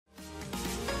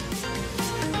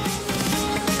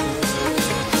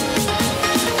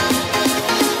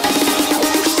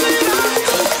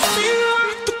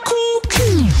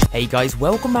Hey guys,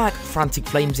 welcome back, FranTiC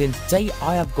FlameZz, and today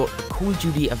I have got a Call of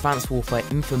Duty Advanced Warfare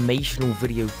informational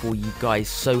video for you guys.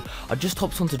 So I just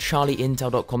hopped onto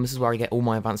charlieintel.com, this is where I get all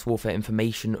my Advanced Warfare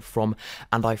information from,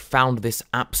 and I found this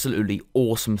absolutely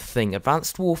awesome thing.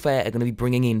 Advanced Warfare are going to be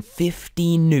bringing in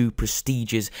 15 new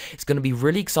prestiges. It's going to be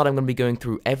really exciting. I'm going to be going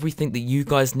through everything that you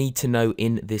guys need to know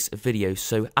in this video.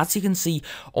 So as you can see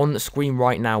on the screen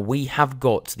right now, we have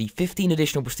got the 15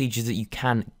 additional prestiges that you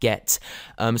can get.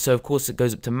 So of course it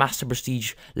goes up to Master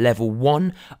Prestige level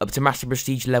 1, up to Master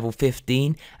Prestige level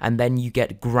 15, and then you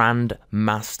get Grand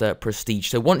Master Prestige.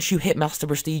 So once you hit Master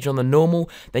Prestige on the normal,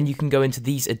 then you can go into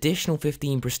these additional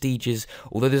 15 prestiges,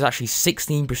 although there's actually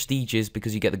 16 prestiges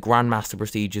because you get the Grand Master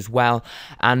Prestige as well.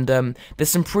 And there's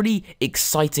some pretty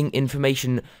exciting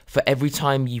information for every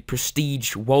time you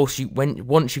prestige once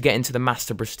you get into the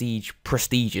Master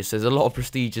prestiges. There's a lot of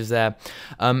prestiges there.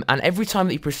 And every time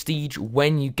that you prestige,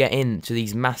 when you get into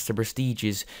these Master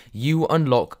prestiges, you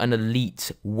unlock an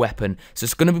elite weapon. So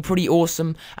it's going to be pretty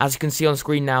awesome. As you can see on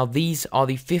screen now, these are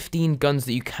the 15 guns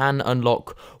that you can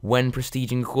unlock when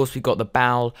prestiging. Of course, we've got the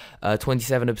BAL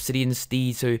 27 Obsidian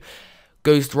Steed, so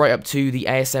goes right up to the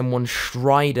ASM-1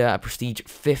 Strider at prestige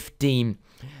 15.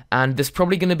 And there's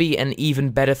probably going to be an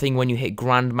even better thing when you hit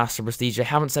Grand Master Prestige. I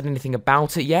haven't said anything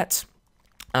about it yet.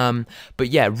 But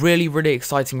yeah, really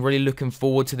exciting, really looking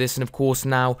forward to this. And of course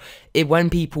now, when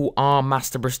people are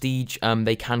Master Prestige,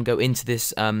 they can go into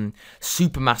this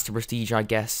Super Master Prestige, I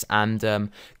guess,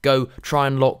 and go try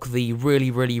and lock the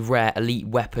really rare elite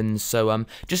weapons. So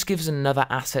just gives another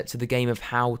asset to the game of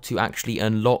how to actually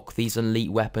unlock these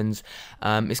elite weapons.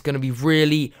 It's going to be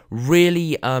really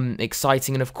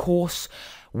exciting. And of course,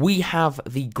 we have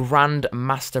the Grand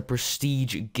Master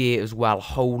Prestige gear as well.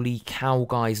 Holy cow,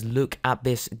 guys, look at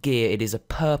this gear. It is a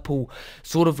purple,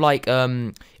 sort of like,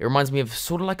 it reminds me of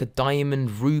sort of like a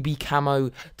diamond ruby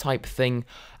camo type thing.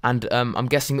 And I'm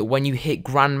guessing that when you hit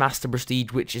Grand Master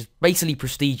Prestige, which is basically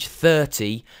Prestige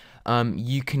 30,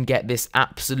 you can get this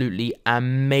absolutely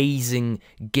amazing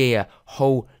gear.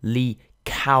 Holy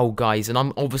cow, guys, and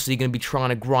I'm obviously going to be trying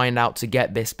to grind out to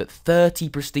get this, but 30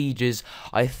 prestiges,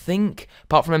 I think,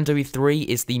 apart from MW3,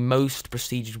 is the most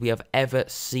prestiges we have ever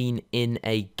seen in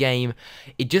a game.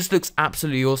 It just looks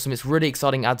absolutely awesome. It's really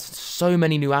exciting, adds so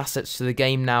many new assets to the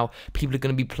game now. People are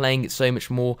going to be playing it so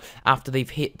much more after they've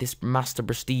hit this Master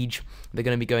Prestige. They're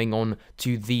going to be going on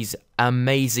to these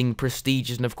amazing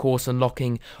prestiges and of course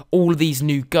unlocking all of these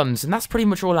new guns. And that's pretty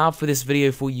much all I have for this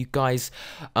video for you guys.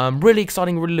 Really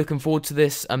exciting, really looking forward to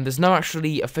this. There's no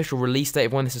actually official release date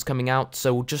of when this is coming out,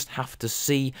 so we'll just have to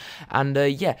see. And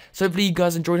yeah, so hopefully you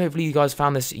guys enjoyed, hopefully you guys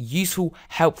found this useful,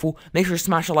 helpful. Make sure to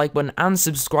smash the like button and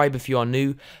subscribe if you are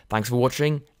new. Thanks for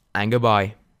watching, and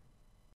goodbye.